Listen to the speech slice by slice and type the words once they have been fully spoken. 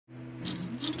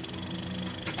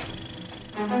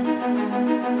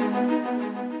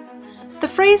The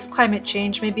phrase climate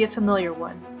change may be a familiar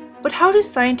one, but how do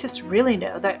scientists really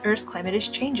know that Earth's climate is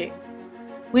changing?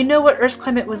 We know what Earth's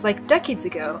climate was like decades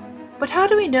ago, but how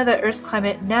do we know that Earth's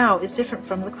climate now is different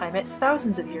from the climate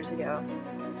thousands of years ago?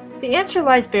 The answer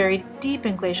lies buried deep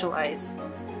in glacial ice.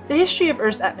 The history of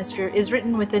Earth's atmosphere is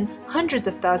written within hundreds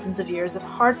of thousands of years of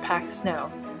hard-packed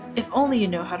snow, if only you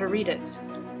know how to read it.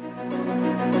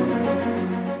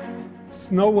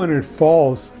 Snow, when it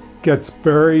falls, gets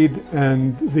buried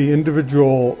and the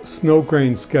individual snow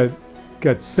grains get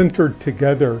sintered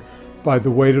together by the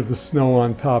weight of the snow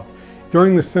on top.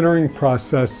 During the sintering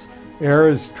process, air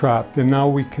is trapped, and now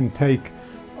we can take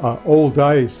old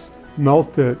ice,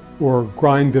 melt it, or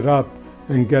grind it up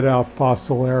and get out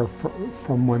fossil air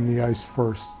from when the ice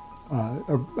first,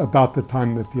 about the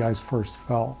time that the ice first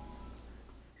fell.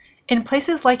 In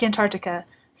places like Antarctica,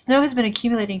 snow has been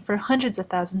accumulating for hundreds of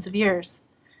thousands of years.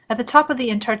 At the top of the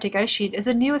Antarctic ice sheet is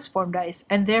the newest formed ice,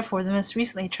 and therefore the most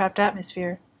recently trapped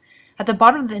atmosphere. At the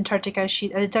bottom of the Antarctic ice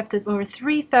sheet, at a depth of over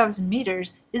 3,000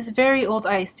 meters, is very old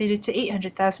ice dated to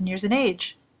 800,000 years in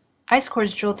age. Ice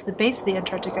cores drilled to the base of the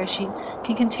Antarctic ice sheet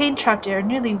can contain trapped air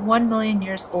nearly 1 million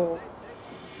years old.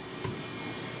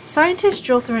 Scientists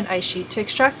drill through an ice sheet to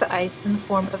extract the ice in the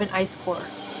form of an ice core.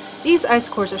 These ice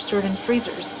cores are stored in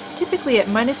freezers, typically at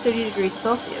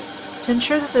 -30°C, to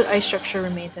ensure that the ice structure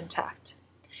remains intact.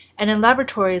 And in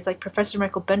laboratories like Professor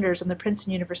Michael Bender's on the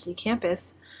Princeton University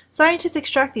campus, scientists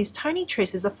extract these tiny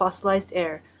traces of fossilized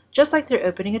air, just like they're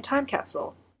opening a time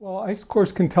capsule. Well, ice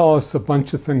cores can tell us a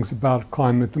bunch of things about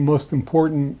climate. The most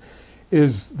important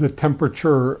is the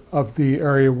temperature of the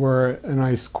area where an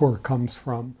ice core comes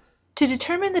from. To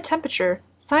determine the temperature,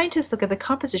 scientists look at the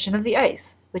composition of the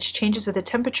ice, which changes with the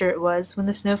temperature it was when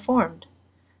the snow formed.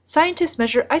 Scientists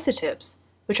measure isotopes,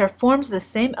 which are forms of the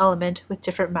same element with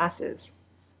different masses.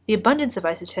 The abundance of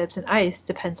isotopes in ice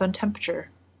depends on temperature.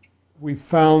 We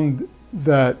found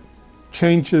that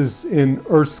changes in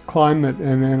Earth's climate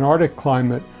and Antarctic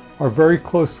climate are very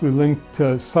closely linked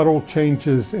to subtle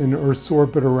changes in Earth's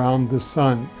orbit around the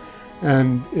Sun.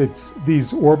 And it's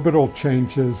these orbital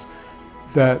changes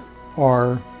that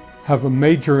have a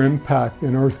major impact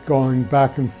in Earth going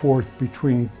back and forth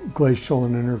between glacial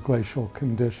and interglacial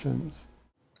conditions.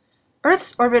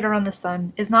 Earth's orbit around the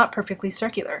Sun is not perfectly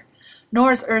circular,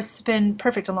 nor is Earth's spin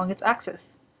perfect along its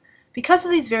axis. Because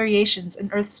of these variations in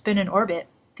Earth's spin and orbit,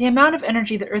 the amount of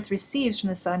energy the Earth receives from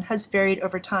the Sun has varied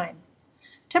over time.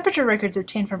 Temperature records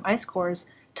obtained from ice cores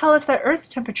tell us that Earth's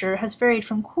temperature has varied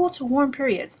from cool to warm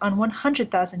periods on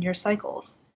 100,000-year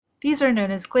cycles. These are known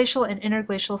as glacial and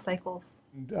interglacial cycles.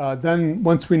 Then,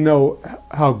 once we know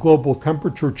how global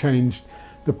temperature changed,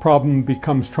 the problem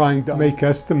becomes trying to make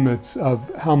estimates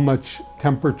of how much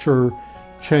temperature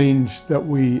change that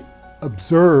we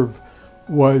observe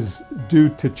was due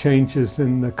to changes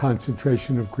in the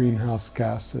concentration of greenhouse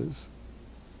gases.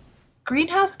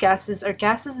 Greenhouse gases are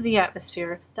gases in the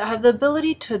atmosphere that have the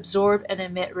ability to absorb and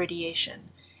emit radiation,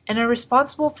 and are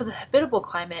responsible for the habitable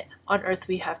climate on Earth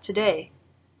we have today.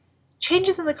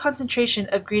 Changes in the concentration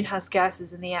of greenhouse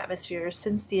gases in the atmosphere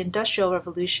since the Industrial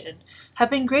Revolution have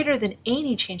been greater than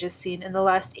any changes seen in the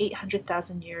last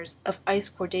 800,000 years of ice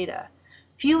core data,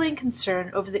 fueling concern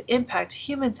over the impact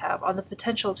humans have on the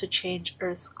potential to change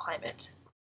Earth's climate.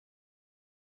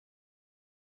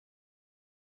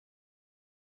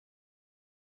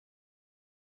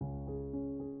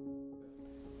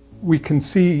 We can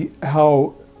see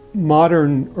how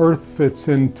modern Earth fits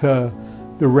into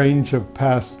the range of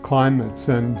past climates,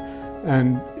 and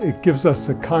it gives us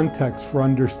a context for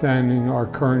understanding our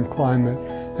current climate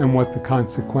and what the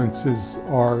consequences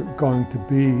are going to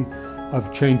be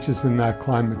of changes in that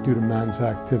climate due to man's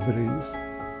activities.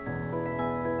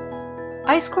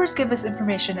 Ice cores give us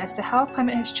information as to how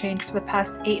climate has changed for the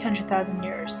past 800,000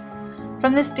 years.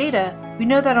 From this data, we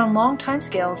know that on long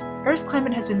timescales, Earth's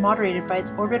climate has been moderated by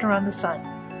its orbit around the Sun.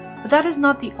 But that is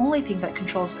not the only thing that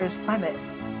controls Earth's climate.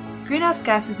 Greenhouse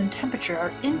gases and temperature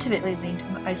are intimately linked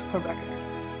in the ice core record.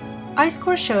 Ice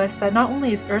cores show us that not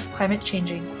only is Earth's climate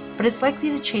changing, but it's likely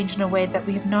to change in a way that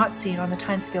we have not seen on the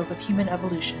timescales of human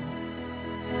evolution.